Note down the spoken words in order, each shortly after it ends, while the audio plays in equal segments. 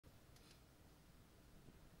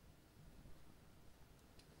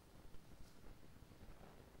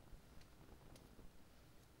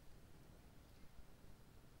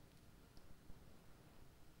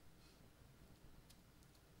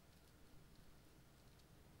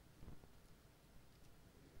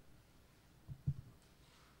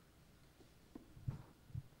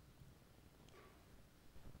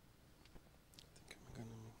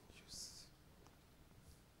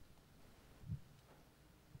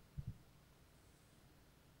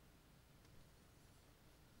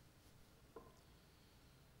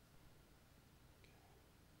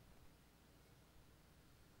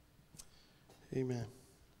Amen.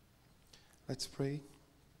 Let's pray.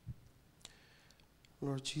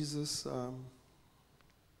 Lord Jesus,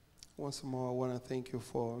 once more I want to thank you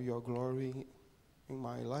for your glory in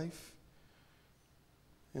my life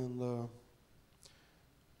and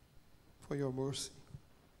for your mercy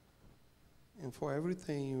and for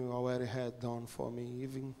everything you already had done for me,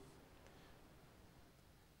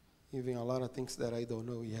 even a lot of things that I don't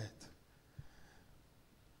know yet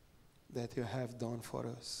that you have done for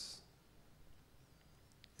us.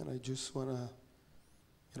 And I just want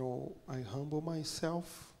to, I humble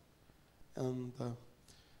myself, and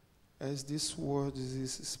as this word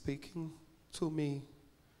is speaking to me,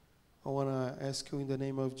 I want to ask you in the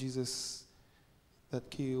name of Jesus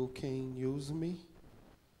that you can use me,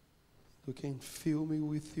 you can fill me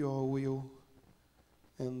with your will,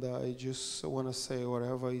 and I just want to say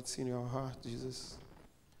whatever it's in your heart, Jesus.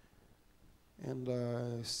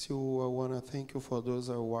 And still I want to thank you for those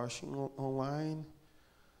that are watching online.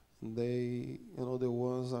 They, the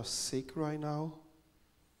ones are sick right now.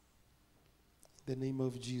 In the name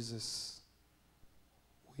of Jesus,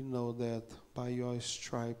 we know that by your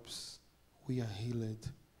stripes we are healed.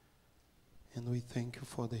 And we thank you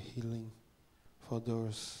for the healing for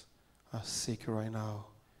those who are sick right now.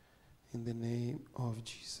 In the name of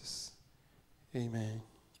Jesus. Amen.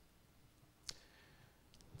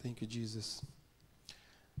 Thank you, Jesus.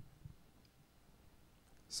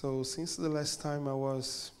 So since the last time I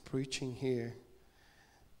was preaching here,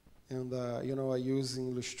 and I use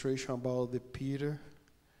illustration about the Peter,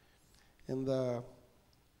 and I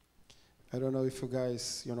don't know if you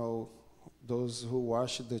guys, those who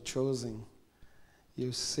watch The Chosen,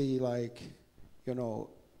 you see in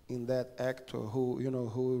that actor who he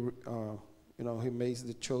makes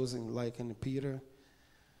The Chosen, like in Peter,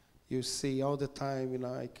 you see all the time,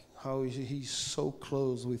 how he's so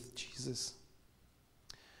close with Jesus.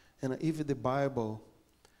 And even the Bible,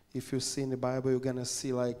 if you see in the Bible, you're going to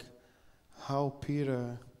see how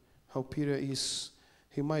Peter is,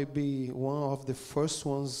 he might be one of the first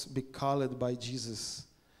ones be called by Jesus.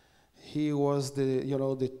 He was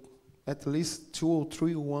the at least 2 or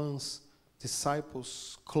 3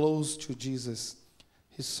 disciples close to Jesus.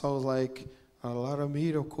 He saw a lot of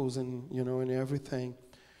miracles and everything.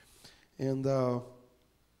 And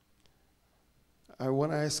I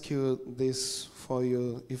want to ask you this for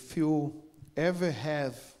you. If you ever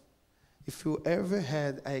had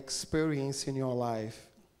an experience in your life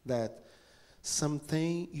that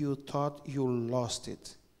something you thought you lost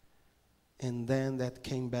it, and then that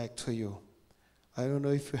came back to you. I don't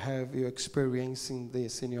know if you're experiencing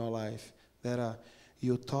this in your life, that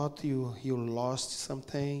you thought you lost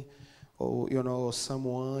something, or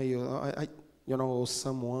someone,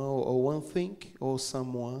 someone, or one thing, or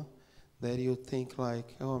someone that you think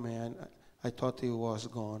oh man, I thought it was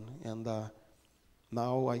gone, and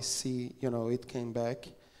now I see, it came back.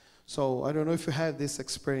 So I don't know if you had this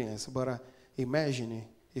experience, but imagine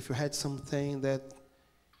if you had something that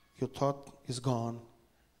you thought is gone,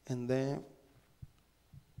 and then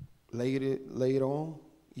later on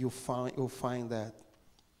you'll find that.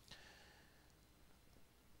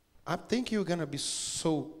 I think you're gonna be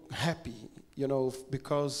so happy,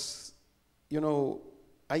 because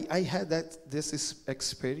I had this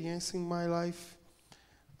experience in my life.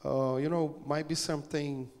 Might be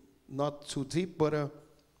something not too deep, but I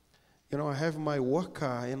have my work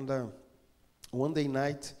car, and one day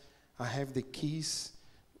night I have the keys.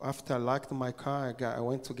 After I locked my car, I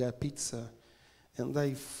went to get pizza, and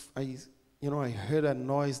I heard a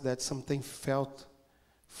noise that something felt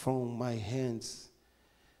from my hands,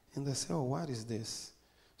 and I said, "Oh, what is this?"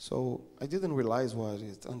 So I didn't realize what it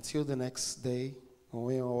is until the next day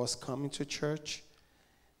when I was coming to church,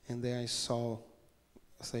 and then I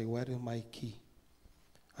say, "Where is my key?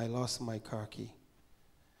 I lost my car key."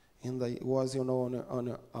 And it was,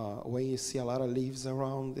 when you see a lot of leaves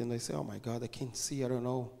around, and I say, "Oh my God, I can't see, I don't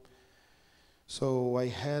know." So I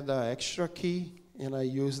had an extra key, and I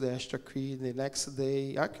used the extra key. The next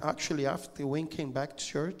day, actually after Wayne came back to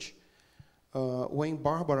church, when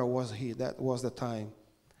Barbara was here, that was the time.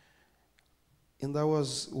 And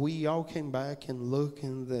we all came back and looked,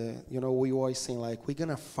 and we always saying we're going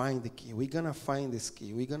to find the key, we're going to find this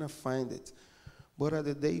key, we're going to find it. But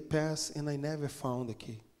the day passed, and I never found the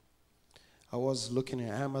key. I was looking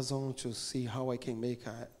at Amazon to see how I can make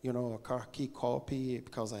a car key copy,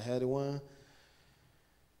 because I had one.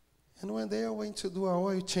 And one day I went to do an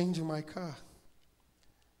oil change in my car.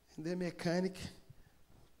 And the mechanic,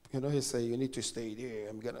 he said, "You need to stay there,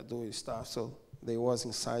 I'm going to do stuff." So they was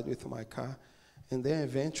inside with my car. And then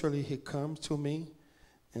eventually he come to me,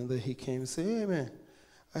 and he came and said, "Hey man,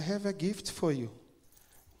 I have a gift for you."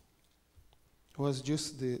 was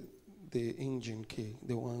just the engine key,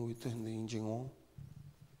 the one we turn the engine on.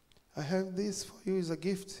 I have this for you as a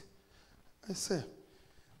gift.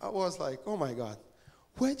 I was like, oh my God,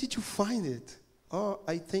 where did you find it? Oh,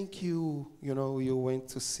 I think you went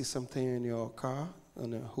to see something in your car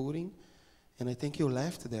on a hooding, and I think you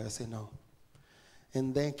left there. I said, no.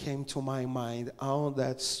 And then came to my mind all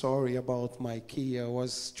that story about my key I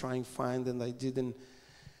was trying to find and I didn't.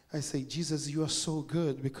 I say, Jesus, you are so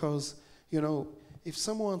good because, if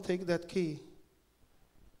someone take that key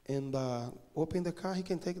and open the car, he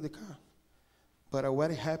can take the car. But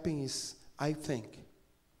what happened is, I think,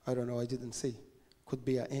 I don't know, I didn't see, could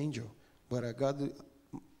be an angel, but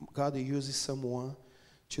God uses someone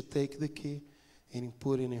to take the key and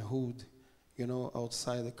put in a hood,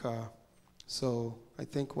 outside the car. So I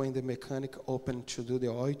think when the mechanic opened to do the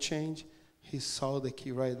oil change, he saw the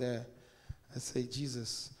key right there. I say,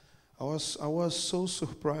 Jesus, I was so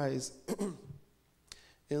surprised.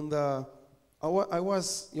 And I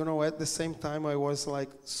was, at the same time, I was like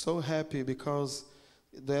so happy because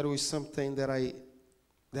there was something that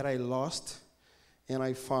I lost and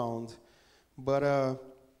I found. But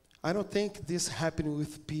I don't think this happened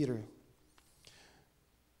with Peter.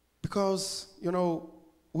 Because,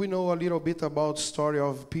 we know a little bit about the story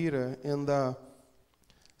of Peter, and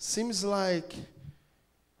seems like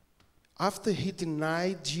after he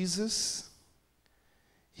denied Jesus,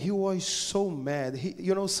 he was so mad.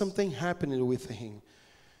 Something happened with him.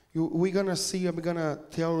 We're going to see, I'm going to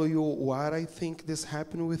tell you what I think this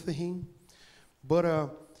happened with him.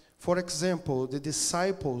 But, for example, the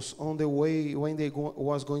disciples on the way, when they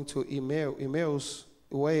was going to Emmaus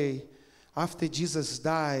way, after Jesus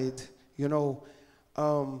died,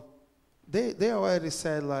 they already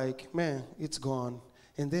said like, man, it's gone.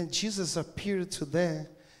 And then Jesus appeared to them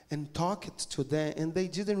and talked to them, and they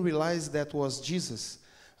didn't realize that was Jesus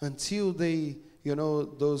until they,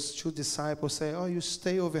 those two disciples say, oh, you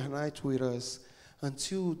stay overnight with us.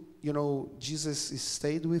 Until, Jesus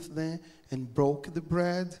stayed with them and broke the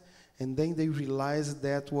bread, and then they realized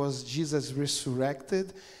that was Jesus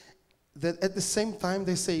resurrected. That at the same time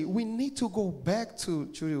they say, we need to go back to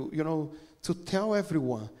tell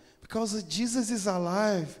everyone, because Jesus is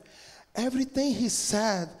alive. Everything he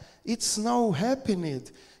said, it's now happening.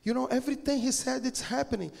 Everything he said, it's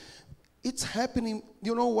happening. It's happening.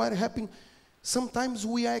 You know what happened? Sometimes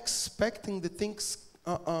we are expecting the things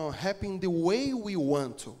happen the way we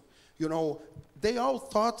want to. They all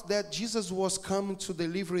thought that Jesus was coming to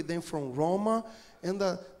deliver them from Roma, and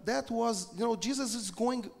that was, Jesus is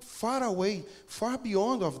going far away, far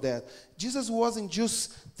beyond of that. Jesus wasn't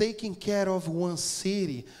just taking care of one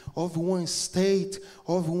city, of one state,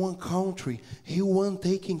 of one country. He was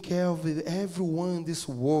taking care of everyone in this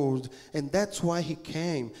world, and that's why he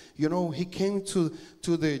came. He came to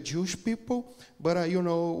the Jewish people, but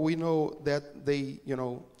we know that they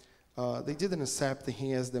didn't accept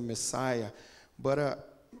him as the Messiah. But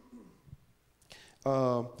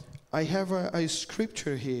I have a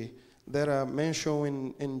scripture here that I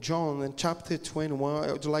mentioned in John, in chapter 21.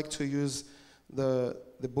 I would like to use the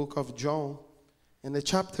book of John. In the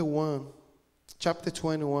chapter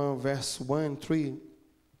 21, verse 1 and 3,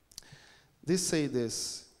 this say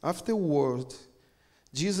this: afterward,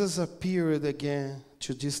 Jesus appeared again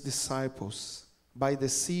to his disciples by the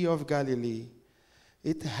Sea of Galilee.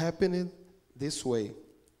 It happened this way.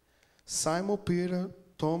 Simon Peter,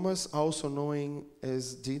 Thomas, also known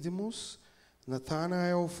as Didymus,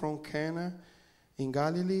 Nathanael from Cana in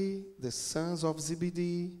Galilee, the sons of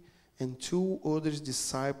Zebedee, and two other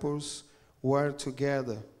disciples were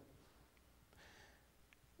together.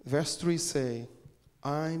 Verse 3 say,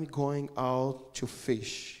 I'm going out to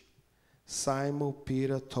fish. Simon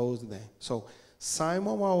Peter told them. So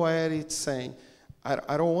Simon already saying,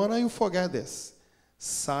 I don't want you to forget this.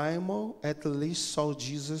 Simon at least saw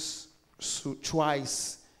Jesus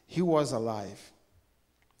twice. He was alive.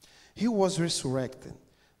 He was resurrected.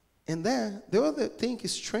 And then the other thing,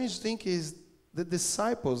 strange thing is the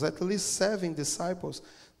disciples, at least 7 disciples,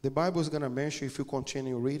 the Bible is going to mention, if you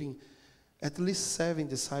continue reading, at least 7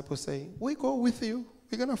 disciples say, we go with you.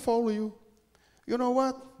 We're going to follow you. You know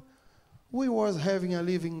what? We was having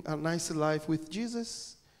living a nice life with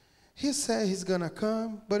Jesus. He said he's going to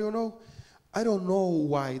come. But I don't know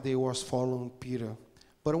why they was following Peter.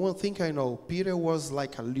 But one thing I know, Peter was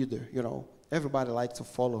like a leader, Everybody liked to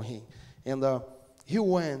follow him. And he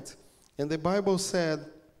went, and the Bible said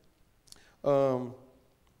that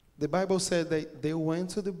they went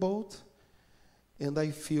to the boat, and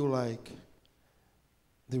I feel like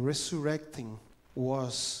the resurrecting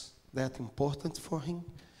was that important for him.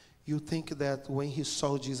 You think that when he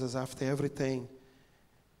saw Jesus after everything,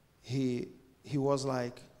 he he was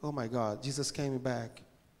like, oh my God, Jesus came back.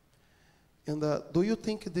 And do you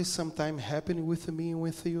think this sometimes happened with me and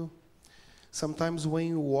with you? Sometimes when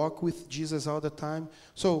you walk with Jesus all the time.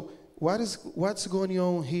 So what's going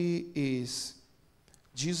on here is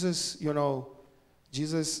Jesus,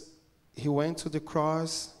 Jesus, he went to the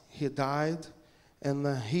cross, he died,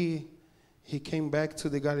 and he came back to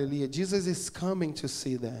the Galilee. Jesus is coming to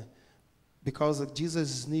see that because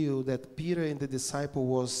Jesus knew that Peter and the disciple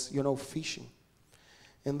was, fishing.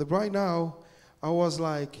 And right now, I was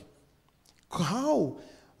like, how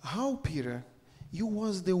Peter? You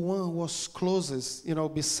was the one who was closest,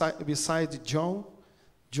 beside John.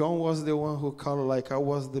 John was the one who called like I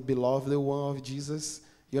was the beloved one of Jesus.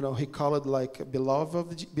 He called like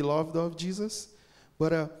beloved of Jesus.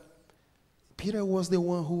 But Peter was the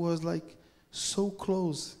one who was like so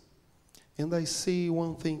close. And I see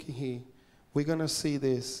one thing here. We're going to see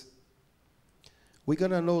this. We're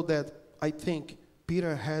going to know that I think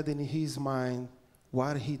Peter had in his mind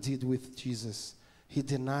what he did with Jesus. He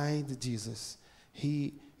denied Jesus.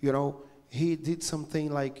 He did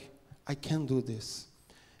something like, I can't do this.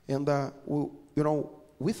 And,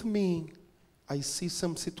 with me, I see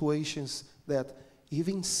some situations that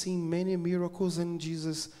even see many miracles in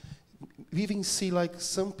Jesus, even see like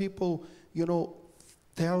some people,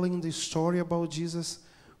 telling the story about Jesus.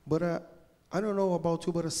 But I don't know about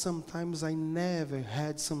you, but sometimes I never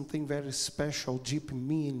had something very special deep in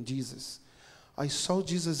me in Jesus. I saw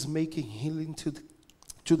Jesus making healing to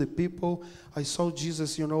the people. I saw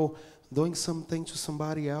Jesus, doing something to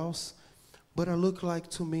somebody else. But it looked like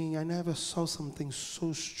to me, I never saw something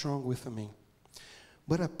so strong with me.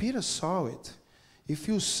 But Peter saw it. If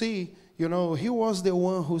you see, he was the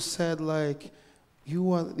one who said like,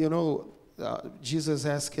 Jesus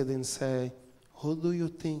asked and said, who do you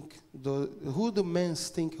think, who do men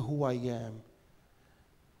think who I am?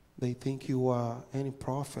 They think you are any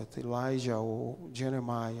prophet, Elijah or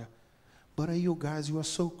Jeremiah. But you guys, you are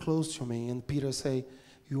so close to me. And Peter say,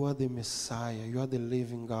 you are the Messiah, you are the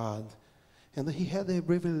living God. And he had a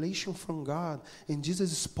revelation from God. And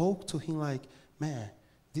Jesus spoke to him like, man,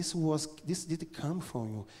 this didn't come from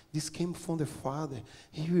you. This came from the Father.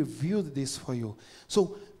 He revealed this for you.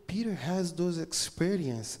 So Peter has those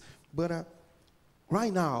experiences. But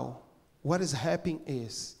right now, what is happening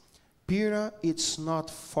is, Peter is not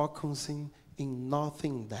focusing in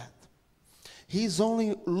nothing that. He's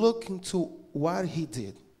only looking to what he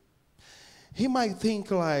did. He might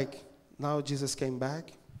think like, now Jesus came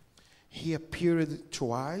back. He appeared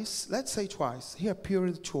twice. Let's say twice. He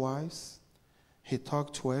appeared twice. He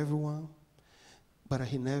talked to everyone. But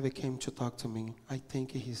he never came to talk to me. I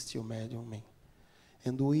think he's still mad on me.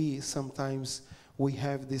 And sometimes we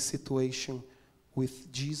have this situation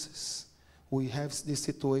with Jesus. We have this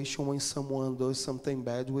situation when someone does something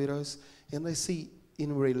bad with us. And I see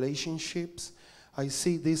in relationships, I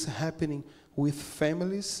see this happening with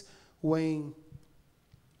families when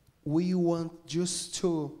we want just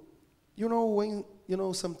to, when,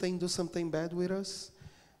 do something bad with us.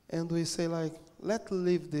 And we say like, let's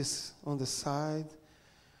leave this on the side.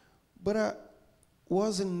 But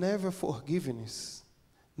wasn't never forgiveness.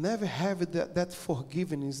 Never have that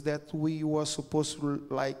forgiveness that we were supposed to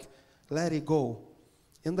like let it go.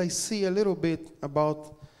 And I see a little bit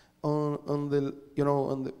about on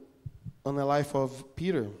the life of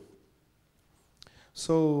Peter.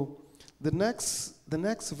 So the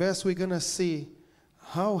next verse we're gonna see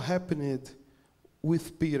how happened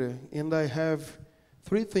with Peter. And I have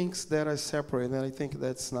 3 things that I separate, and I think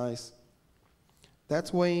that's nice.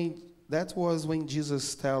 That was when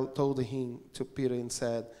Jesus told him to Peter and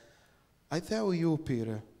said, I tell you,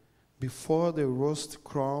 Peter, before the rooster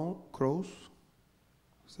crows,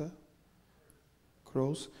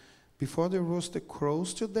 before the rooster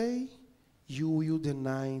crows today, you will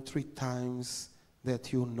deny 3 times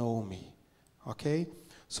that you know me. Okay?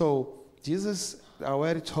 So Jesus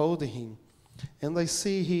already told him. And I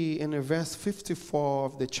see here in verse 54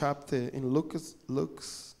 of the chapter in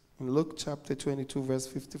Luke chapter 22, verse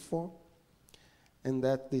 54. And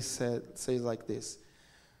that they says like this.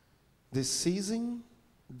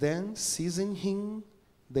 Then seizing him,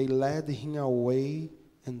 they led him away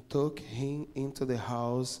and took him into the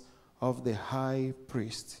house of the high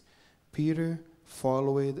priest. Peter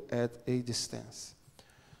followed at a distance.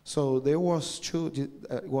 So there was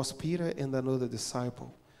Peter and another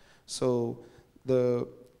disciple. So the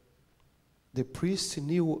priest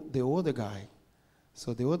knew the other guy.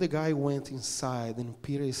 So the other guy went inside, and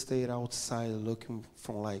Peter stayed outside looking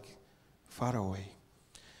from like far away.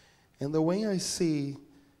 And when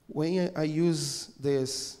I use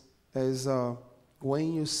this as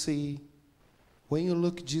when When you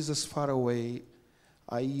look Jesus far away,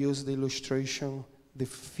 I use the illustration, the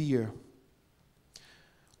fear.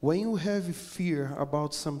 When you have fear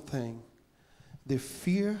about something, the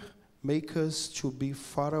fear makes us to be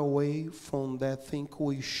far away from that thing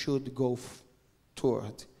we should go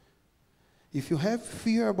toward. If you have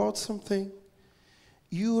fear about something,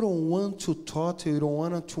 you don't want to talk, you don't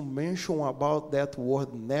want to mention about that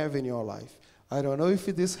word never in your life. I don't know if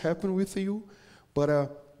this happened with you,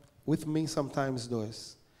 but with me sometimes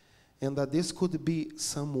does. And that this could be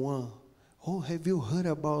someone, oh, have you heard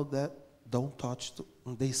about that? Don't touch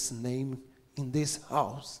this name in this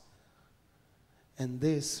house. And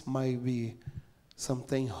this might be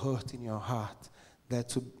something hurt in your heart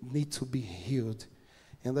that need to be healed.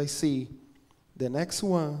 And I see the next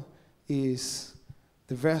one is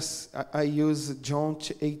the verse, I use John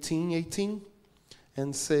 18:18,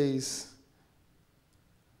 and says,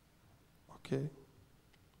 okay.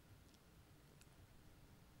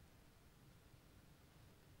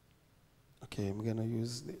 Okay, I'm going to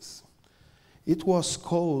use this. It was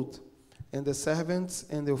cold, and the servants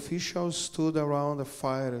and the officials stood around the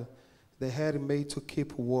fire they had made to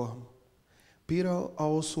keep warm. Peter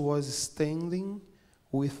also was standing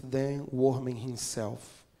with them, warming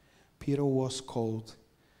himself. Peter was cold.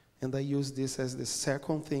 And I use this as the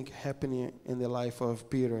second thing happening in the life of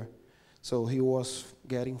Peter. So he was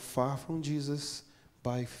getting far from Jesus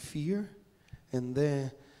by fear, and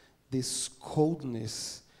then this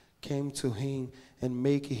coldness came to him and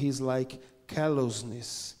make his like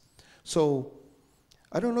callousness. So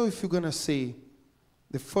I don't know if you're gonna see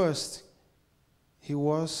the first, he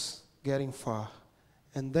was getting far,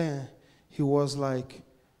 and then he was like,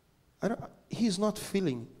 he's not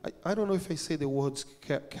feeling. I don't know if I say the words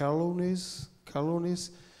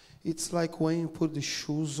callousness. It's like when you put the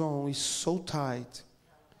shoes on, it's so tight.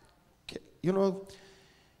 You know,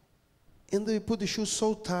 and they put the shoes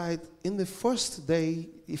so tight. In the first day,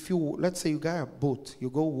 if you, let's say you got a boot, you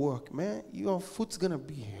go work, man, your foot's going to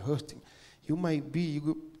be hurting. You might be,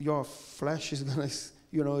 your flesh is going to,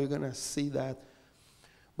 you know, you're going to see that.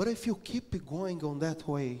 But if you keep going on that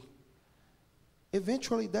way,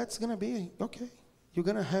 eventually that's going to be okay. You're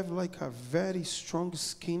going to have like a very strong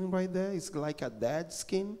skin right there. It's like a dead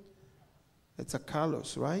skin. It's a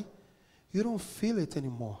callus, right? You don't feel it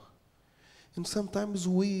anymore. And sometimes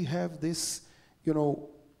we have this, you know,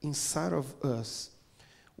 inside of us.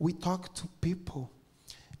 We talk to people,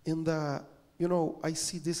 and, you know, I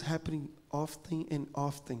see this happening often and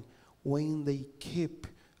often when they keep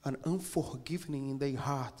an unforgiving in their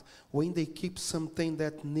heart, when they keep something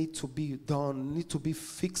that need to be done, need to be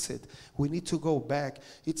fixed, we need to go back.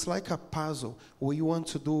 It's like a puzzle where you want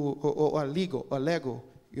to do, or a Lego,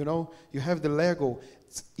 you know, you have the Lego.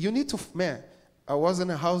 You need to, man, I was in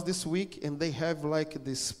a house this week, and they have like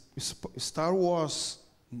this Star Wars,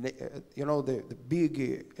 you know, the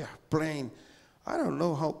big plane. I don't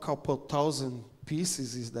know how couple thousand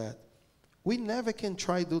pieces is that. We never can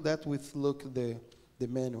try do that with, look, the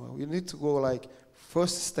manual. You need to go like,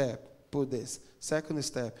 first step, put this. Second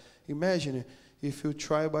step. Imagine if you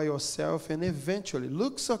try by yourself, and eventually,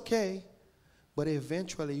 looks okay, but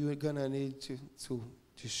eventually you're going to need to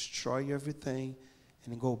destroy everything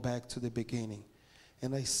and go back to the beginning.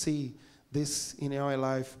 And I see this in our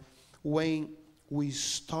life when we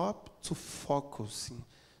stop to focus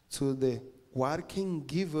to the what can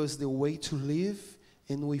give us the way to live,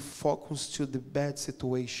 and we focus to the bad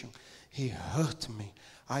situation. He hurt me.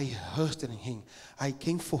 I hurted him. I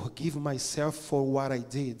can't forgive myself for what I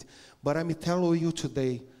did. But I'm telling you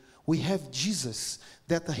today, we have Jesus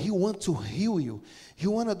that he wants to heal you. He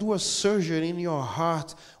want to do a surgery in your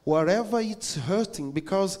heart, wherever it's hurting,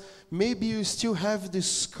 because maybe you still have the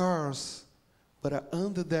scars, but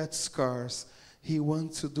under that scars, he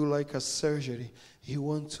wants to do like a surgery. He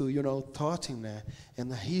wants to, you know, touch in that,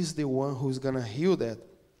 and he's the one who's going to heal that.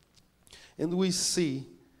 And we see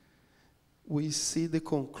the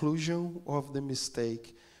conclusion of the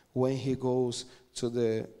mistake when he goes to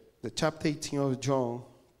the chapter 18 of John.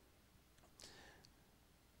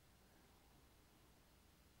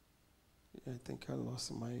 I think I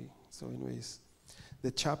lost my, so anyways.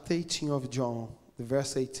 The chapter 18 of John, the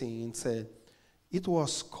verse 18, said, it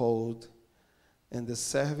was cold, and the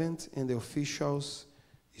servant and the officials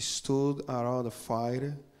stood around the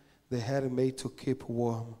fire they had made to keep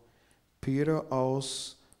warm. Peter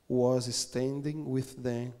also was standing with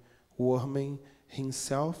them, warming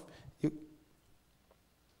himself.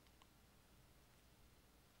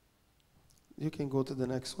 You can go to the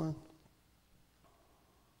next one.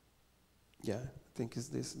 Yeah, I think it's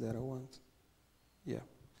this that I want. Yeah.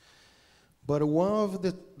 But one of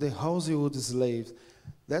the household slaves,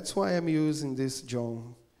 That's why I'm using this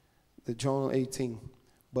John, the John 18.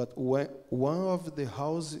 But when one of the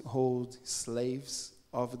household slaves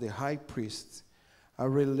of the high priest, a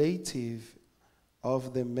relative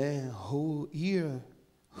of the man whose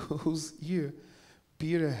ear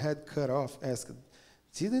Peter had cut off, asked,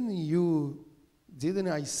 Didn't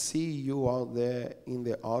I see you out there in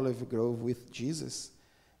the olive grove with Jesus?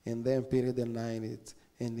 And then Peter denied it,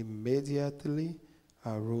 and immediately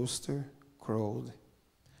a rooster crowed.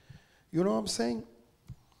 You know what I'm saying?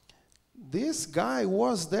 This guy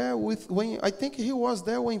was there I think he was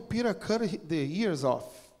there when Peter cut the ears off.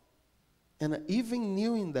 And even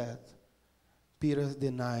knowing that, Peter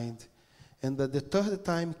denied. And the third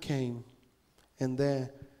time came, and then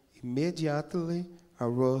immediately a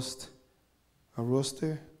rooster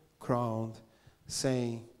crowed,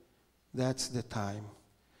 saying, that's the time.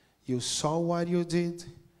 You saw what you did?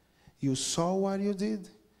 You saw what you did?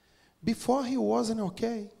 Before he wasn't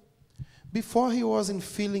okay. Before he wasn't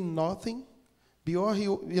feeling nothing. Before he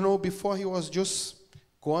was just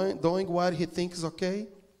doing what he thinks okay.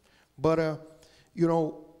 But,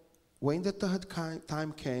 when the third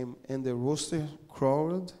time came and the rooster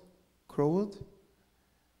crowed,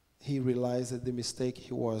 he realized that the mistake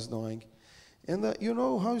he was doing. And you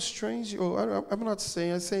know how strange, I'm not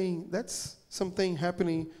saying, I'm saying that's something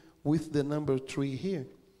happening with the number 3 here.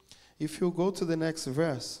 If you go to the next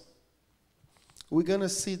verse, we're going to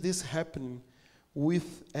see this happening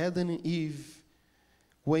with Adam and Eve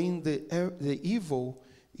when the evil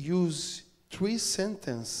used 3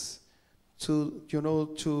 sentences to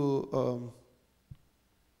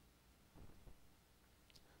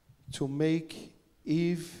make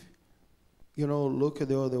Eve, look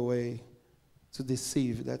the other way, to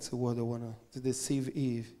deceive. That's the word I want to deceive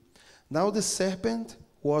Eve. Now the serpent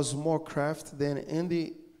was more crafty than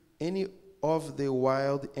any of the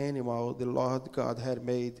wild animal the Lord God had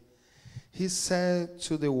made. He said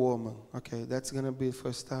to the woman, okay, that's going to be the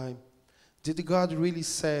first time. Did God really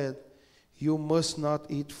say, you must not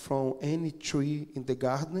eat from any tree in the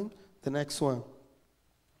garden? The next one.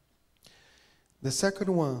 The second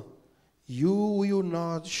one, you will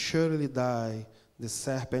not surely die, the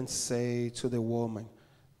serpent said to the woman.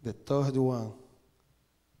 The third one,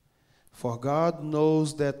 for God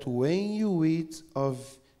knows that when you eat of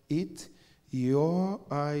it, your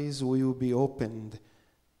eyes will be opened,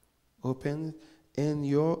 and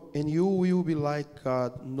you will be like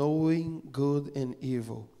God, knowing good and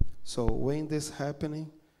evil. So when this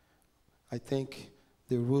happening, I think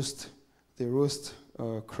the rooster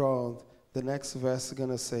crowed. The next verse is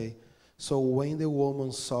gonna say, so when the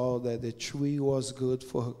woman saw that the tree was good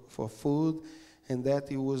for food, and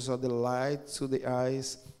that it was a delight to the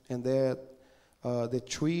eyes, and that the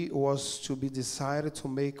tree was to be decided to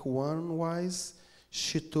make one wise,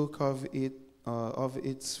 she took of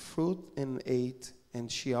its fruit and ate,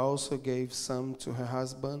 and she also gave some to her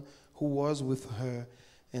husband who was with her,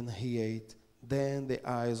 and he ate. Then the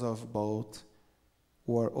eyes of both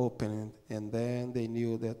were opened, and then they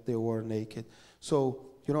knew that they were naked. So,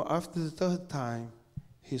 after the third time,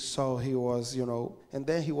 he saw he was, and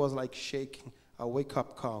then he was like shaking, a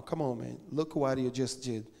wake-up call. Come on, man, look what you just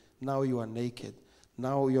did. Now you are naked.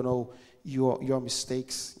 Now, your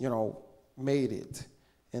mistakes, made it.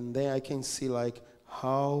 And then I can see like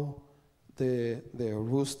how the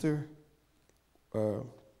rooster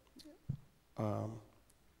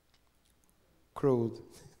crowed.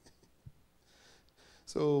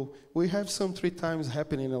 So we have some 3 times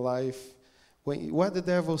happening in life. What the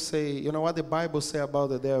devil say, what the Bible say about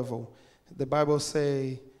the devil? The Bible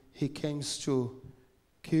say he comes to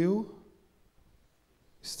kill,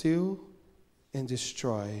 steal, and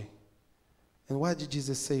destroy. And what did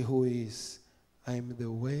Jesus say who he is? I am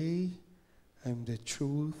the way, I am the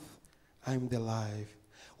truth, I am the life.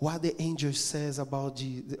 What the angel says about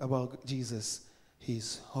Jesus,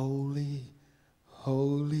 he's holy,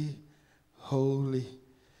 holy, holy.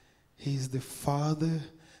 He's the Father,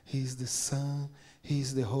 he's the Son,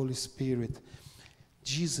 he's the Holy Spirit.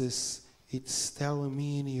 Jesus, it's telling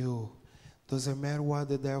me and you, doesn't matter what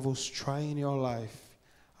the devil's trying in your life,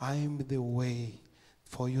 I am the way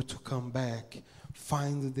for you to come back,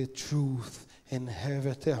 find the truth, and have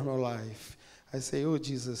eternal life. I say, oh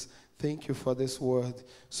Jesus, thank you for this word.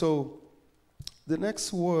 So the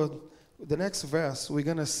next word, the next verse, we're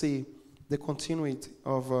going to see the continuity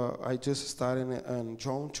of, I just started in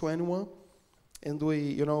John 21. And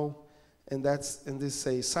we, and this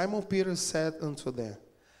says, Simon Peter said unto them,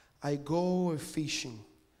 I go fishing.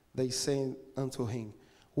 They say unto him,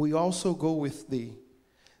 we also go with thee.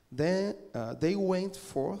 Then they went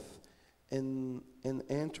forth and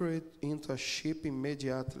entered into a ship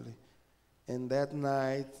immediately, and that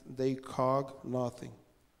night they caught nothing.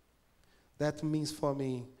 That means for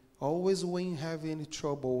me, always when you have any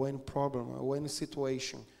trouble, any problem, or any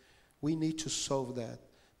situation, we need to solve that.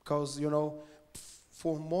 Because,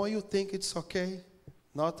 for more you think it's okay,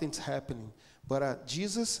 nothing's happening. But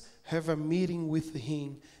Jesus have a meeting with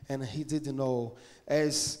him, and he didn't know.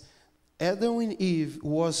 As Adam and Eve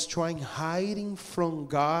was hiding from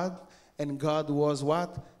God, and God was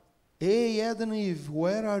what? Hey, Adam and Eve,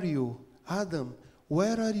 where are you? Adam,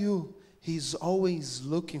 where are you? He's always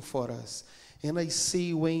looking for us. And I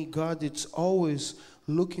see when God is always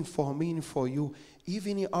looking for me and for you,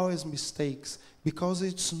 even in our mistakes, because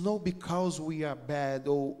it's not because we are bad,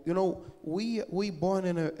 or we born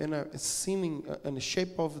in a sinning in the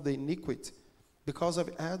shape of the iniquity because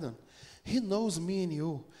of Adam. He knows me and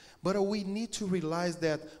you. But we need to realize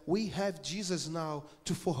that we have Jesus now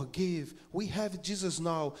to forgive. We have Jesus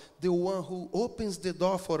now, the one who opens the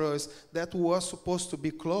door for us that was supposed to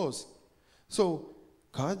be closed. So,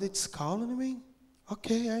 God, it's calling me.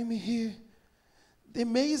 Okay, I'm here.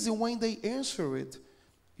 Amazing when they answer it.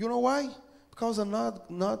 You know why? Because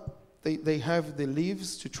they have the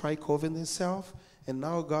leaves to try covering themselves, and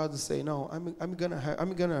now God is saying, no,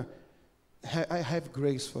 I have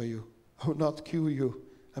grace for you. I will not kill you.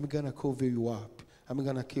 I'm gonna cover you up. I'm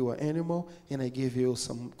gonna kill an animal, and I give you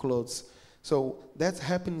some clothes. So that's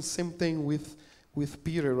happened. Same thing with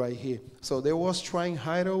Peter right here. So they was trying to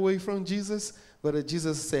hide away from Jesus, but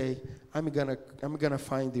Jesus say, I'm gonna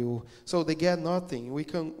find you. So they get nothing. We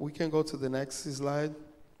can go to the next slide.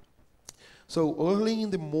 So early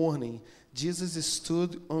in the morning, Jesus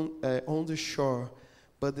stood on the shore,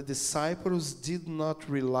 but the disciples did not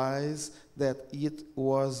realize that it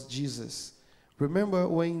was Jesus. Remember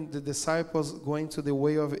when the disciples going to the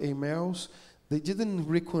way of Emmaus, they didn't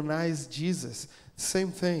recognize Jesus.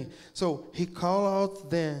 Same thing. So he called out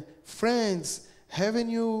then, friends, haven't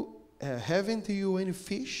you any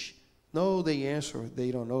fish? No, they answered, they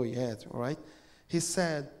don't know yet, right? He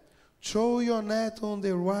said, throw your net on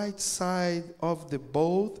the right side of the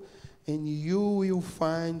boat, and you will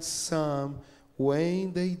find some.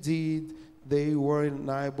 When they did, they were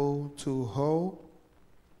unable to haul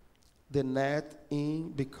the net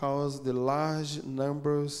in because the large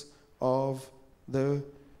numbers of the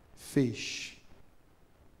fish.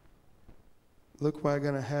 Look what's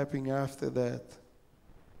going to happen after that.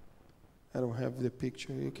 I don't have the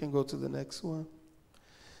picture. You can go to the next one.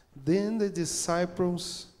 Then the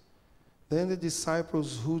disciples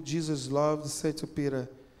who Jesus loved said to Peter,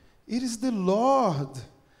 it is the Lord.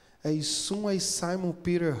 As soon as Simon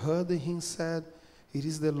Peter heard him said, it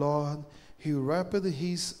is the Lord, he wrapped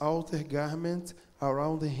his outer garment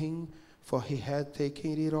around him, for he had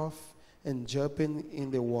taken it off, and jumped in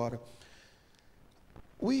the water.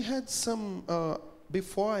 We had some,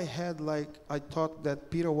 before I thought that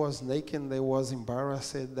Peter was naked and they was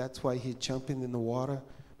embarrassed, that's why he jumped in the water.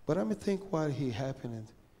 But let me think what happened.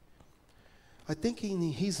 I think in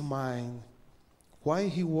his mind, while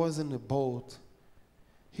he was in the boat,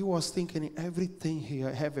 he was thinking everything he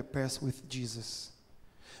ever passed with Jesus.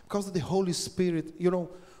 Because the Holy Spirit,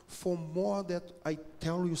 for more that I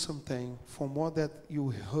tell you something, for more that you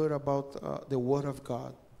heard about the Word of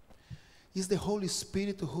God, it's the Holy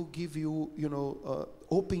Spirit who give you,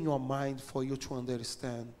 open your mind for you to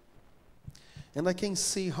understand. And I can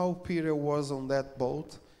see how Peter was on that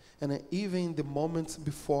boat, and even the moments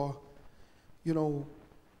before,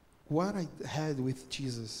 what I had with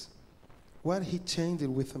Jesus, what he changed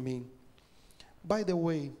with me. By the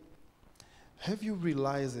way, have you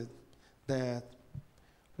realized that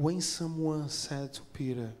when someone said to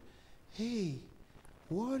Peter, hey,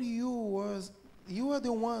 you are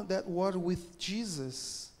the one that was with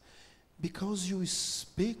Jesus because you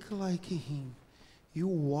speak like him, you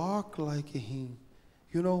walk like him.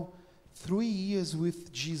 3 years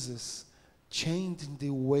with Jesus changed the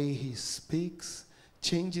way he speaks,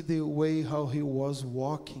 changed the way how he was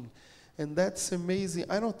walking. And that's amazing.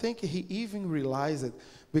 I don't think he even realized it,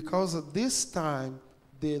 because at this time,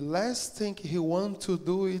 the last thing he wanted to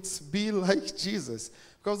do is be like Jesus,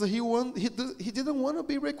 because he didn't want to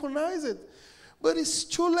be recognized. But it's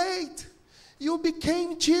too late. You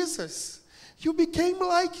became Jesus. You became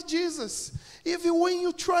like Jesus. Even when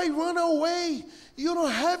you try to run away, you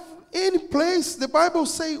don't have any place. The Bible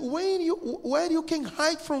says where you can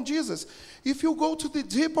hide from Jesus. If you go to the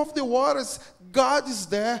deep of the waters, God is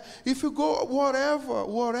there. If you go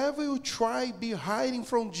wherever you try be hiding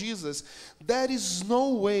from Jesus, there is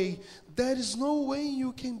no way there is no way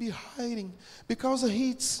you can be hiding, because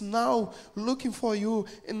he's now looking for you.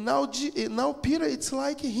 And now Peter, it's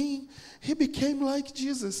like he became like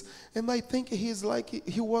Jesus. And I think he's like,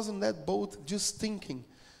 he was in that boat just thinking,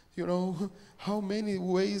 how many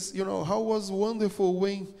ways, how was wonderful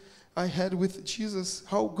when I had with Jesus,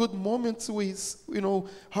 how good moments we,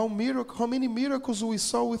 how many miracles we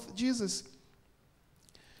saw with Jesus.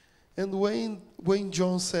 And when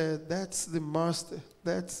John said, that's the master,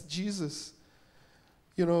 that's Jesus,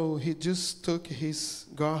 he just took his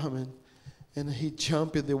garment and he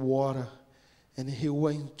jumped in the water and he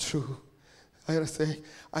went through. I say,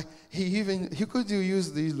 he could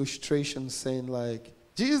use the illustration saying like,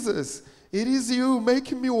 Jesus, it is you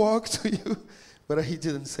making me walk to you. But he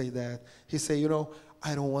didn't say that. He said,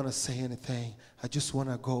 I don't want to say anything. I just want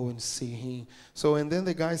to go and see him. So, and then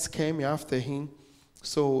the guys came after him.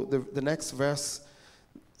 So the next verse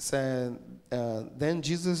said, then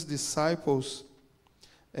the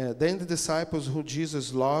disciples whom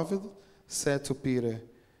Jesus loved said to Peter,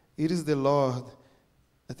 it is the Lord.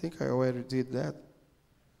 I think I already did that.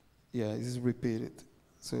 Yeah, it is repeated.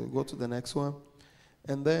 So go to the next one.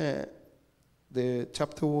 And then the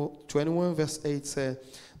chapter 21, verse 8 said,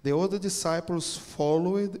 the other disciples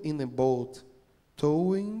followed in a boat,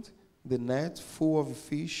 towing the net full of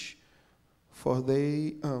fish, for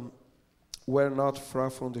they were not far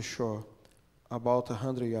from the shore, about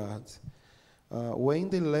 100 yards. When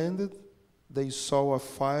they landed, they saw a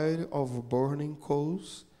fire of burning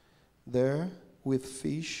coals there with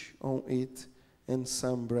fish on it and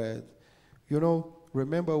some bread.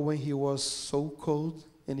 Remember when he was so cold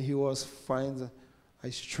and he was finding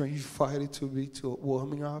a strange fire to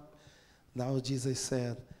warming up? Now Jesus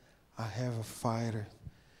said, I have a fire.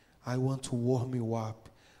 I want to warm you up.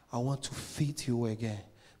 I want to feed you again.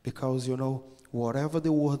 Because, whatever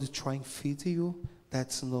the world is trying to feed you,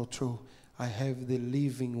 that's not true. I have the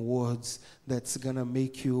living words that's going to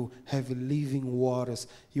make you have living waters.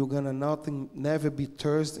 You're going to never be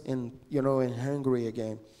thirsty and, and hungry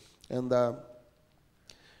again. And the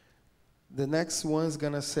next one's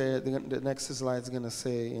going to say, the next slide is going to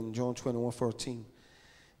say in John 21:14,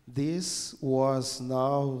 this was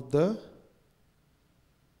now the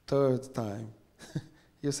third time.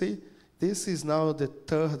 You see? This is now the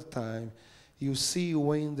third time. You see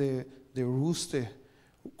when the rooster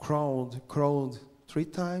crowed 3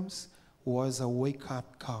 times, was a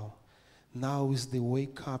wake-up call. Now is the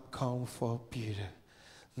wake-up call for Peter.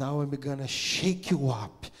 Now I'm going to shake you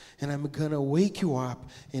up, and I'm going to wake you up,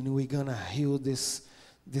 and we're going to heal this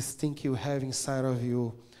thing you have inside of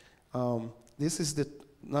you. This is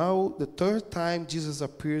now the third time Jesus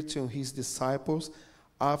appeared to his disciples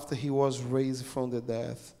after he was raised from the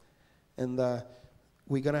dead. And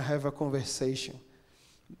we're going to have a conversation.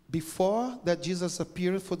 Before that Jesus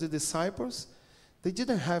appeared for the disciples, they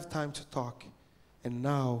didn't have time to talk. And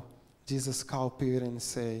now Jesus called Peter and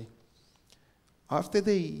say, after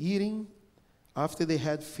they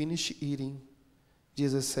had finished eating,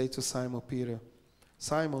 Jesus said to Simon Peter,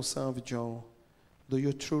 Simon, son of John, do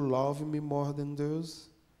you truly love me more than those?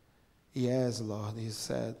 Yes, Lord, he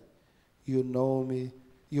said. You know me.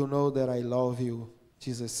 You know that I love you,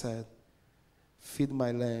 Jesus said. Feed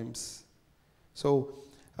my lambs. So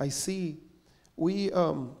I see,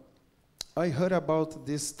 I heard about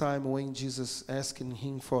this time when Jesus asking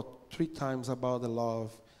him for 3 times about the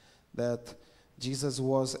love, that Jesus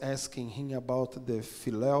was asking him about the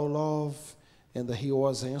filial love, and he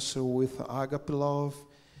was answering with agape love.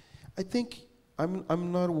 I think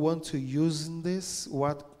I'm not one to using this,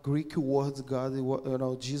 what Greek words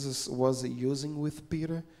Jesus was using with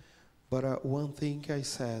Peter, but one thing I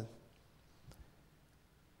said,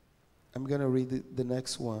 I'm going to read the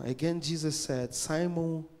next one. Again, Jesus said,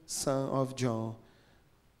 Simon, son of John,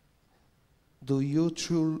 do you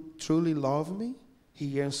truly love me?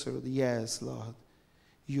 He answered, yes, Lord.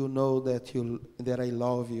 You know that I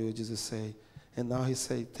love you, Jesus said. And now he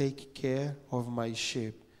said, take care of my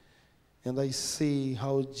sheep. And I see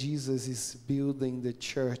how Jesus is building the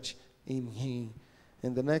church in him.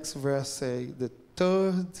 And the next verse say, the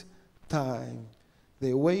third time,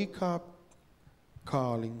 they wake up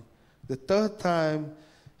calling. The third time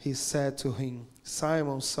he said to him,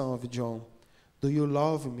 Simon, son of John, do you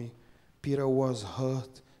love me? Peter was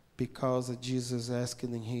hurt because Jesus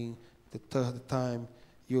asking him the third time,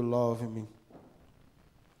 you love me.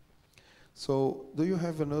 So, do you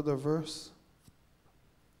have another verse?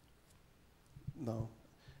 No.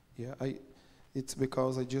 Yeah, it's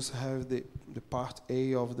because I just have the part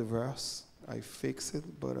A of the verse. I fix it,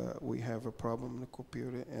 but we have a problem in the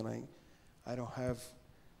computer, and I don't have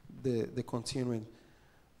the continuing.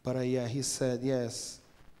 But yeah, he said, yes,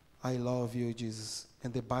 I love you, Jesus.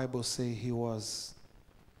 And the Bible says he was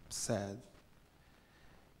sad.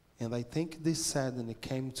 And I think this sadness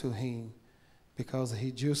came to him because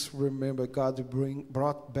he just remembered God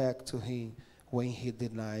brought back to him when he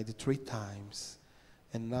denied 3 times.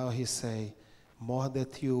 And now he say, more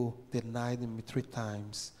that you denied me 3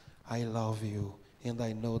 times, I love you, and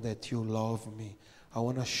I know that you love me. I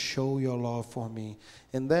want to show your love for me.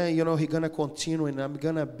 And then, he's going to continue, and I'm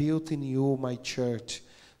going to build in you my church.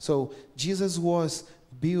 So Jesus was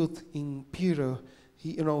built in Peter,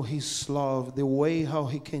 his love, the way how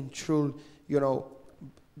he can truly,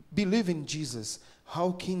 believe in Jesus,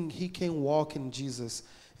 how he can walk in Jesus.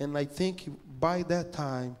 And I think by that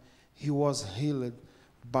time, he was healed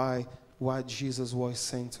by what Jesus was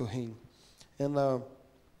saying to him. And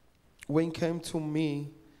when it came to me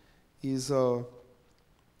is how,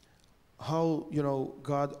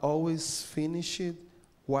 God always finishes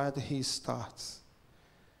what he starts.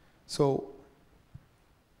 So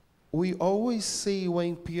we always see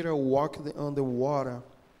when Peter walked on the water,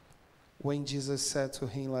 when Jesus said to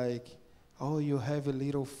him like, oh, you have a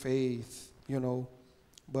little faith,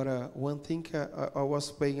 But one thing I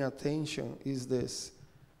was paying attention is this.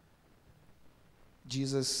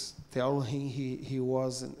 Jesus tell him he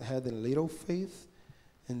had a little faith,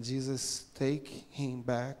 and Jesus take him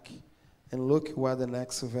back, and look what the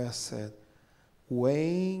next verse said.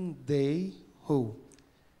 When they, who?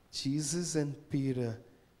 Jesus and Peter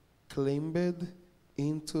climbed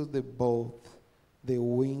into the boat, the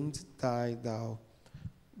wind died down.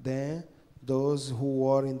 Then those who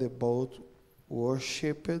were in the boat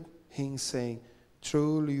worshipped him, saying,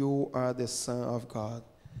 truly you are the Son of God.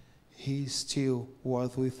 He still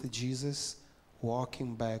was with Jesus,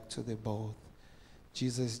 walking back to the boat.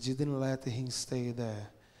 Jesus didn't let him stay there.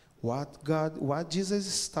 What Jesus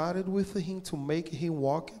started with him to make him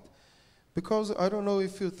walk it, because I don't know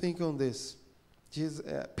if you think on this.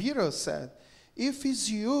 Peter said, if it's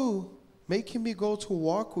you making me go to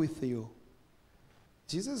walk with you,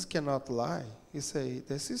 Jesus cannot lie. He said,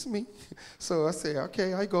 this is me. So I say,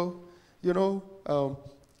 okay, I go.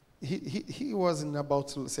 He wasn't about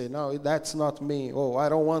to say, no, that's not me. Oh, I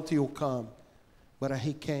don't want you to come. But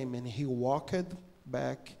he came and he walked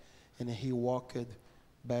back, and he walked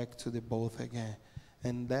back to the boat again.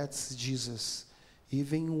 And that's Jesus.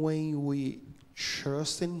 Even when we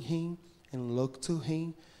trust in him and look to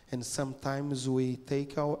him, and sometimes we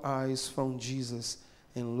take our eyes from Jesus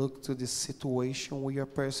and look to the situation we are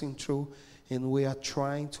passing through, and we are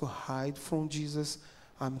trying to hide from Jesus,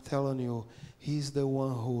 I'm telling you, he's the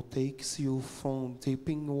one who takes you from deep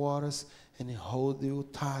waters and hold you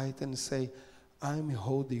tight and say, I'm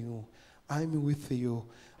holding you. I'm with you.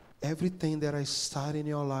 Everything that I start in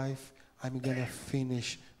your life, I'm going to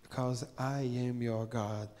finish because I am your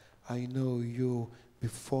God. I know you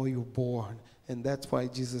before you're born. And that's why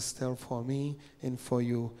Jesus tells for me and for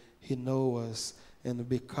you, he knows us. And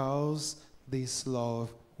because this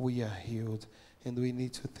love, we are healed. And we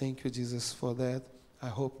need to thank you, Jesus, for that. I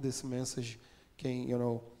hope this message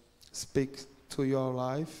can, speak to your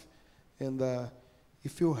life. And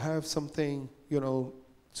if you have something,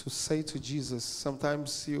 to say to Jesus,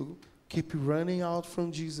 sometimes you keep running out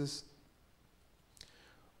from Jesus.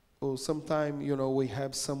 Or sometimes, we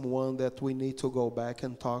have someone that we need to go back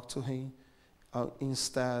and talk to him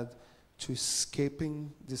instead to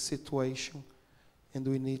escaping the situation. And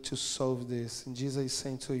we need to solve this. And Jesus is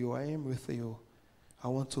saying to you, I am with you. I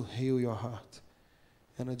want to heal your heart.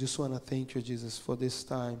 And I just want to thank you, Jesus, for this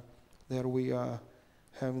time that we are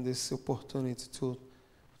having this opportunity to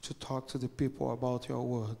talk to the people about your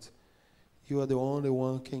word. You are the only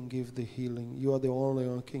one who can give the healing. You are the only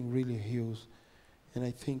one who can really heal. And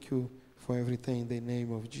I thank you for everything in the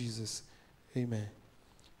name of Jesus. Amen.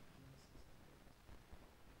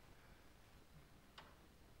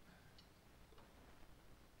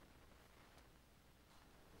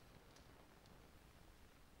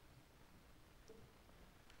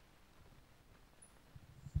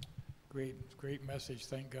 Great message,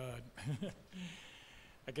 thank God.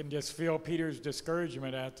 I can just feel Peter's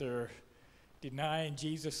discouragement after denying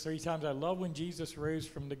Jesus 3 times. I love when Jesus rose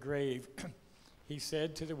from the grave. He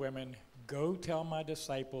said to the women, go tell my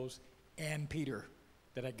disciples and Peter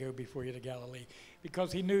that I go before you to Galilee.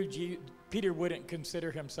 Because he knew Peter wouldn't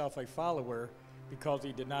consider himself a follower because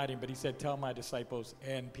he denied him, but he said, tell my disciples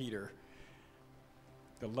and Peter.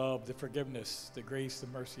 The love, the forgiveness, the grace, the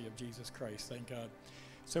mercy of Jesus Christ, thank God.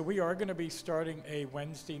 So we are going to be starting a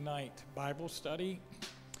Wednesday night Bible study.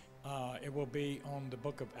 It will be on the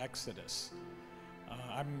book of Exodus.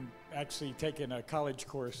 I'm actually taking a college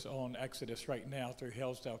course on Exodus right now through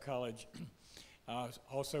Hillsdale College.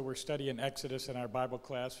 Also, we're studying Exodus in our Bible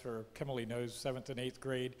class for, Kimberly knows, 7th and 8th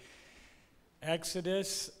grade.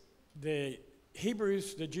 Exodus, the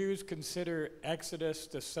Hebrews, the Jews consider Exodus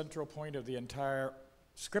the central point of the entire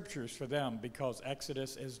scriptures for them because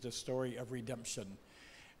Exodus is the story of redemption.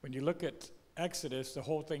 When you look at Exodus, the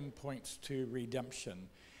whole thing points to redemption.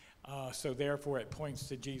 So therefore, it points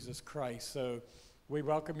to Jesus Christ. So we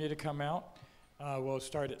welcome you to come out. We'll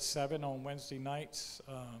start at 7 on Wednesday nights.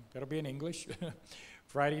 That'll be in English.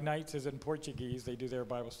 Friday nights is in Portuguese. They do their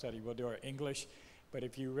Bible study. We'll do our English. But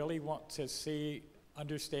if you really want to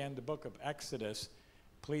understand the book of Exodus,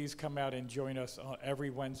 please come out and join us on every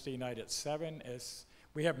Wednesday night at 7.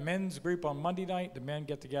 We have men's group on Monday night. The men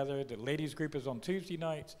get together. The ladies group is on Tuesday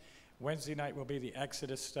nights. Wednesday night will be the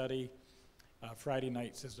Exodus study. Friday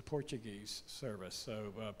nights is the Portuguese service.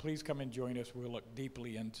 So please come and join us. We'll look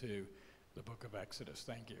deeply into the book of Exodus.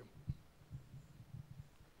 Thank you.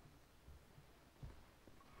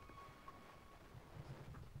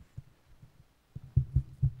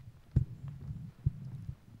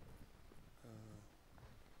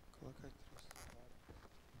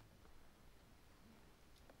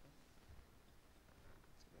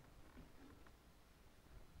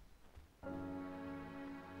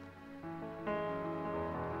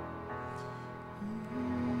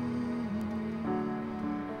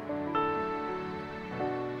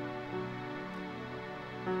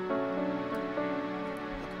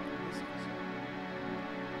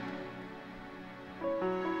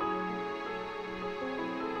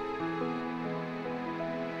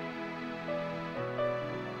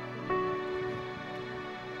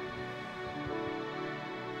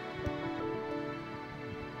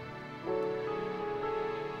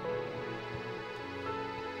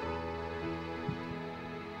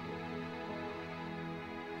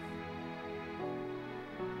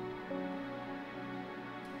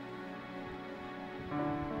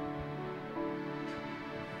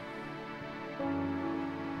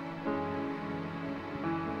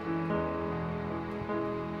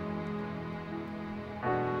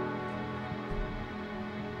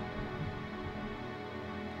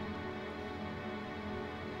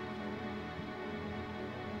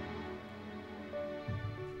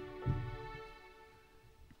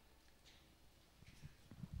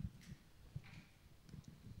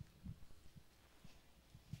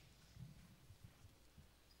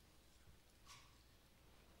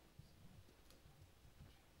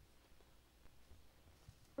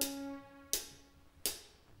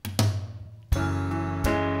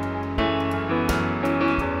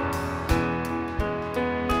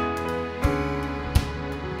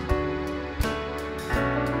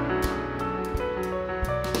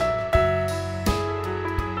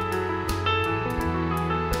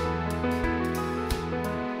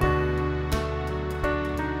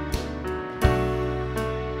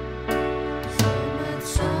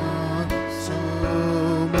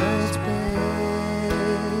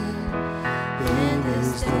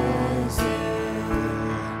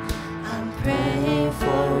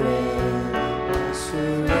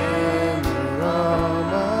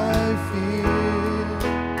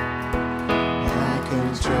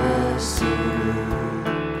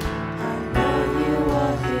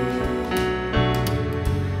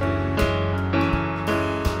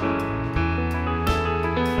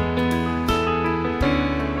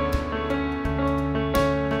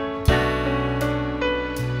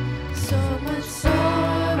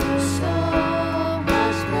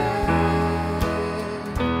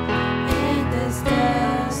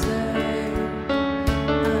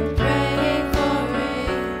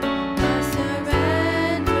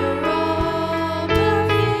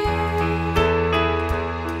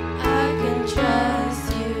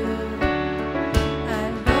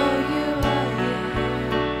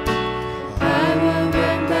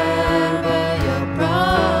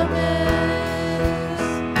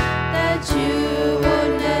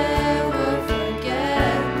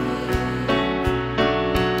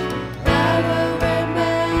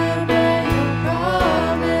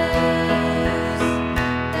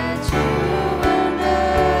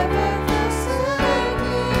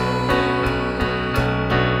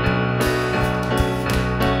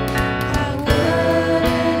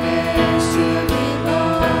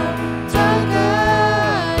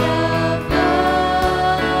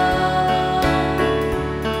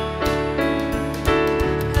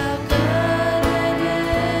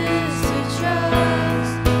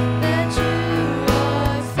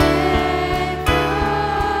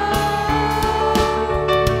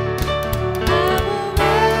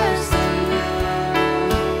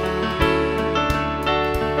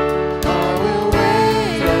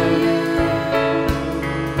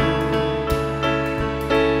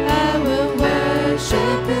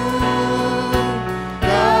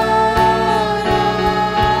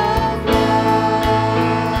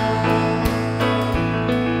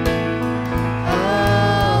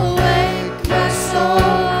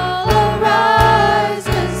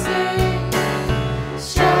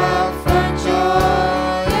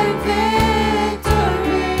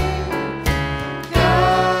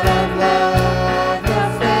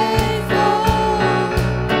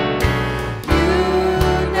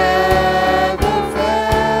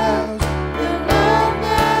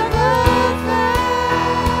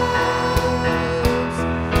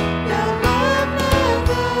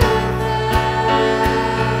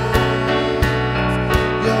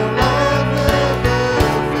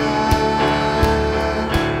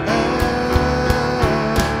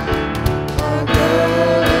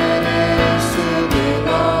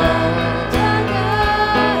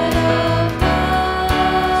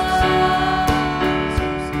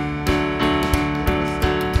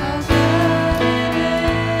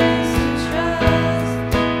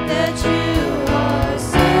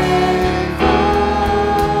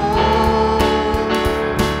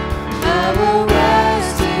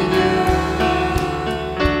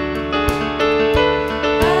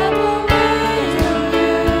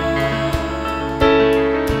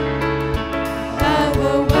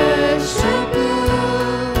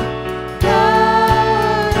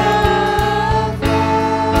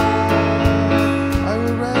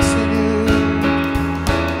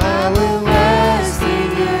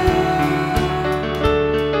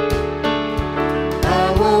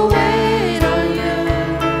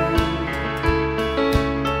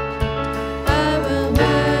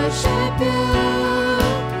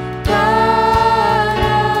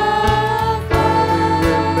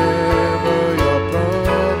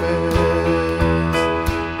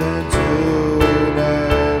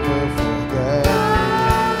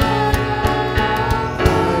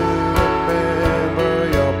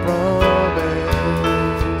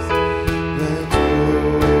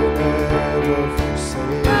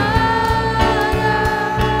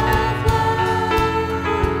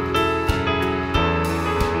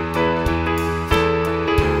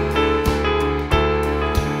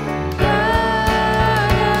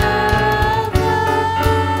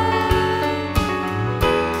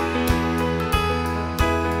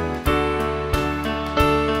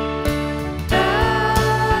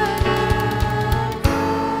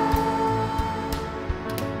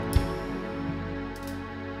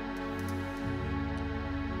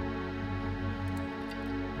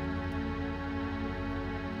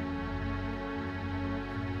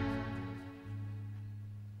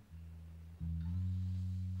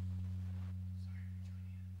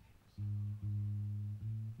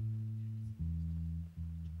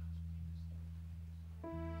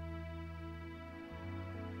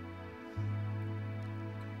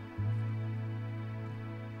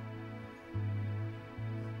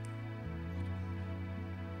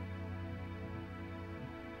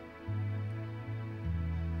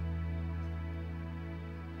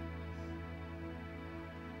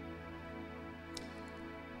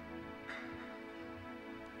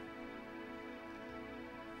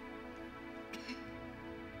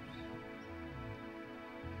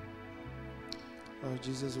 Lord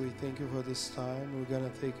Jesus, we thank you for this time. We're going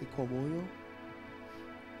to take a communion.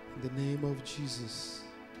 In the name of Jesus.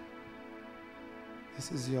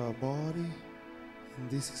 This is your body and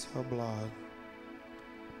this is your blood.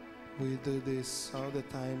 We do this all the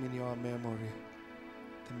time in your memory.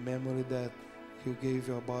 The memory that you gave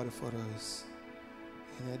your body for us.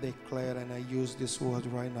 And I declare and I use this word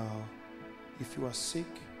right now. If you are sick,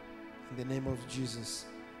 in the name of Jesus,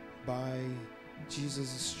 by Jesus'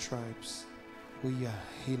 stripes, we are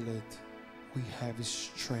healed. We have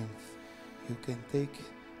strength. You can take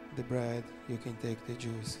the bread, you can take the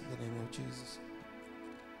juice in the name of Jesus.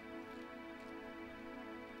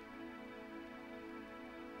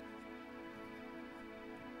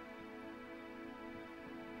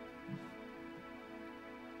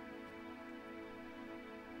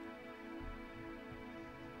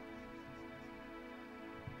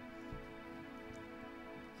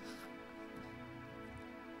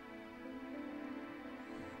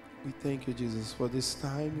 We thank you, Jesus, for this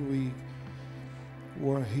time we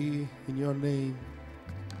were here in your name.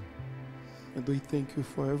 And we thank you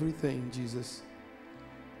for everything, Jesus.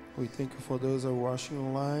 We thank you for those who are watching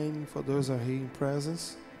online, for those who are here in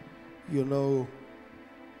presence. You know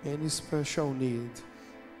any special need.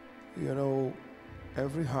 You know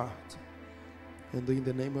every heart. And in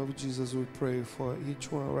the name of Jesus, we pray for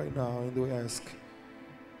each one right now. And we ask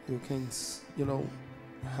you can,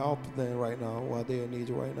 help them right now, what they need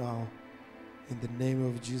right now. In the name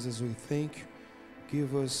of Jesus, we thank you.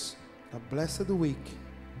 Give us a blessed week.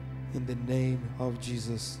 In the name of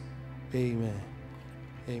Jesus. Amen.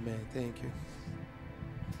 Amen. Thank you.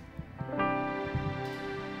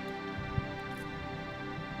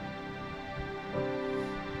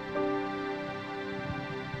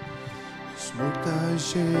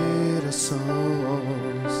 Muitas gerações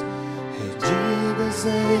redidas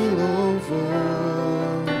em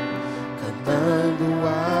louvor, cantando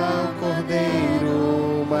ao Cordeiro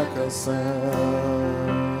uma canção.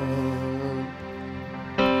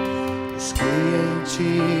 Os que em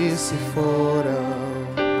ti se foram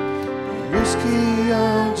e os que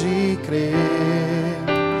hão de crer,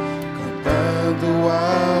 cantando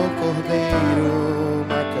ao Cordeiro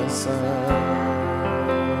uma canção.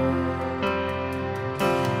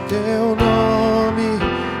 Teu nome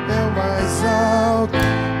é o mais alto,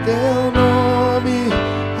 teu nome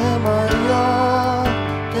é maior,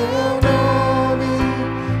 teu nome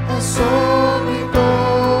é sobre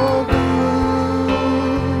todos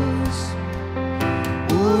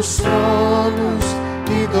os tronos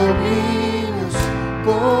e domínios,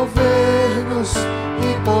 governos e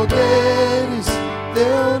poderes.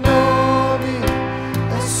 Teu nome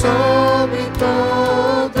é sobre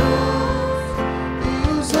todos.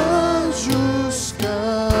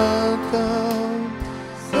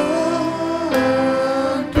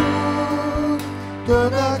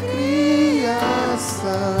 Toda a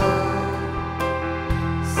criação,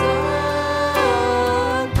 santo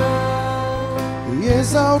e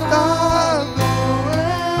exaltado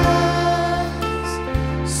és,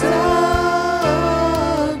 santo,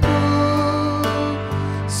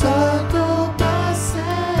 santo para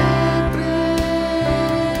sempre.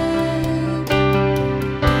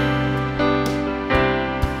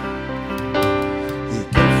 E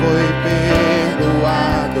quem foi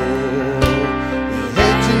perdoado,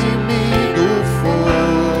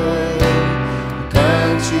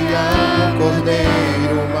 ao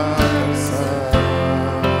Cordeiro uma canção.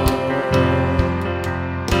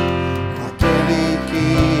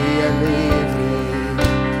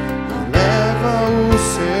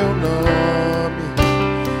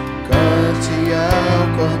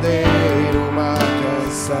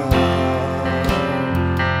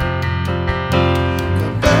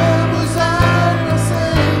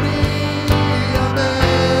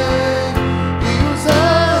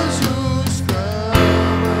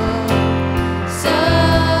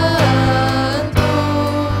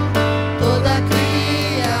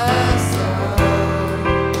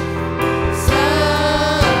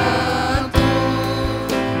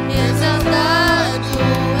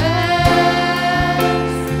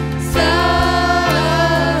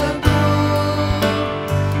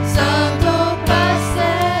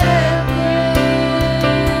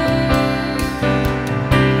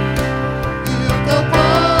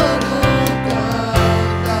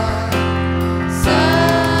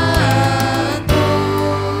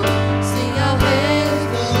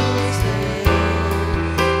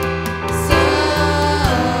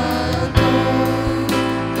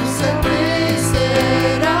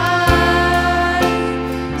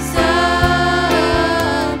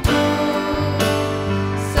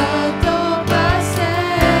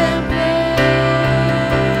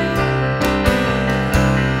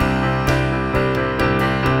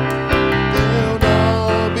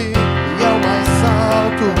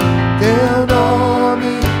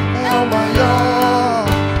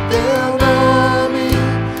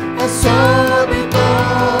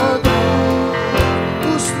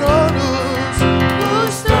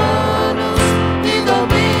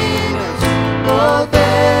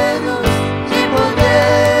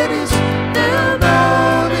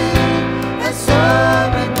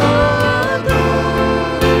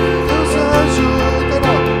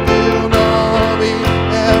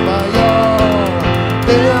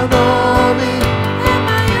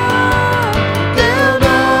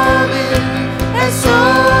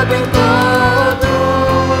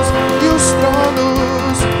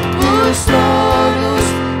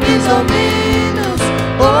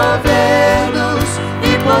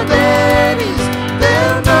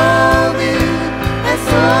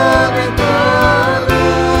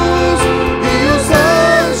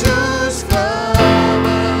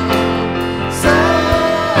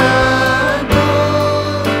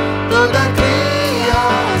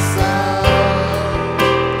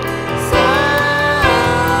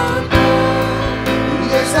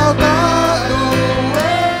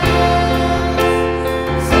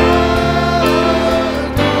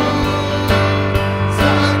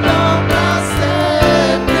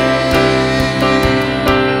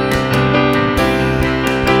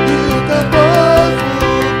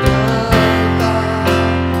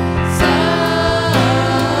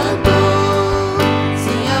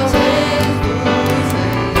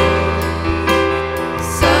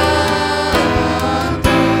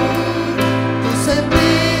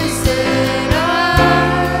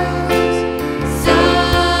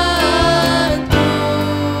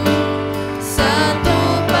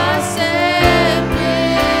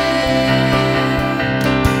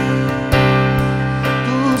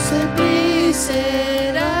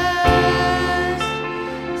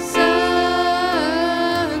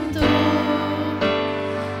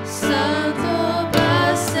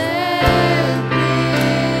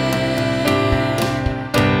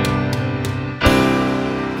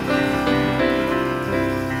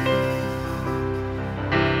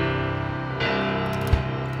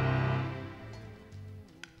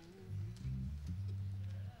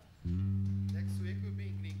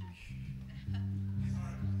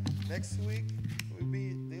 Next week will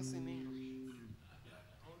be this in English.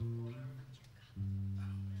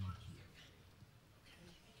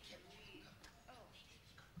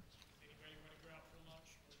 Anybody want to go out for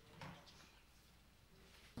lunch?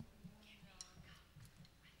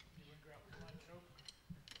 You want to go out for lunch, Hope?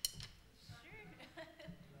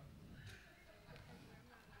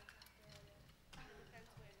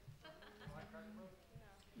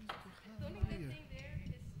 The only good thing there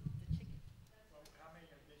is the chicken. Well, how many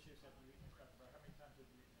dishes have you eaten at Cracker Barrel? How many times have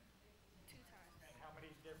you eaten it? 2 times. And how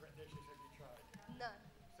many different dishes have you tried? None.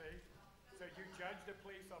 See? So you judge the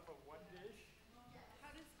place off of one dish?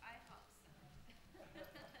 How does IHOP sound?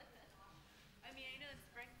 I mean, I know it's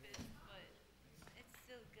breakfast, but it's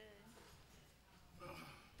still good.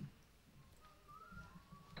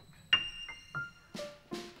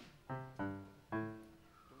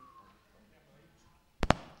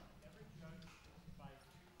 Never judge by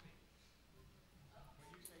two things.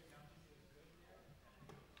 When you say nothing is good there, it's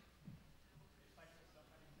like when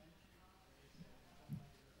somebody mentions you, when they say somebody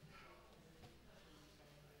is a show, so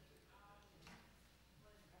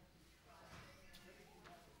you're saying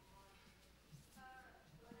that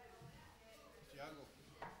Tiago.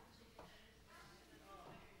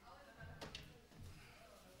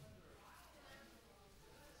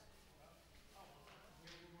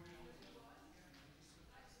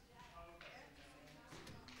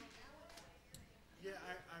 Yeah,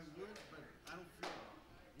 I would, but I don't feel,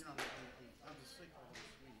 I'm just sick all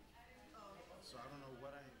this week. So I don't know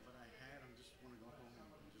what I had. I just want to go home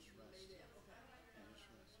and just rest. And just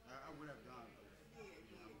rest. I would have gone, but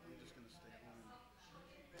I'm just gonna stay home and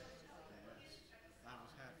rest. I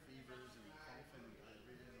was had fevers and coughing and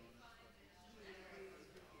diarrhea and all that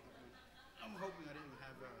stuff. I'm hoping I didn't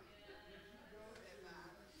have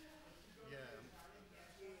yeah.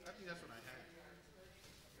 I think that's what I had.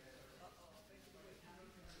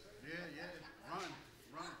 Yeah,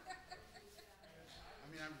 run. I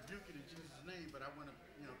mean, I rebuke it in Jesus' name, but I want to,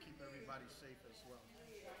 keep everybody safe as well.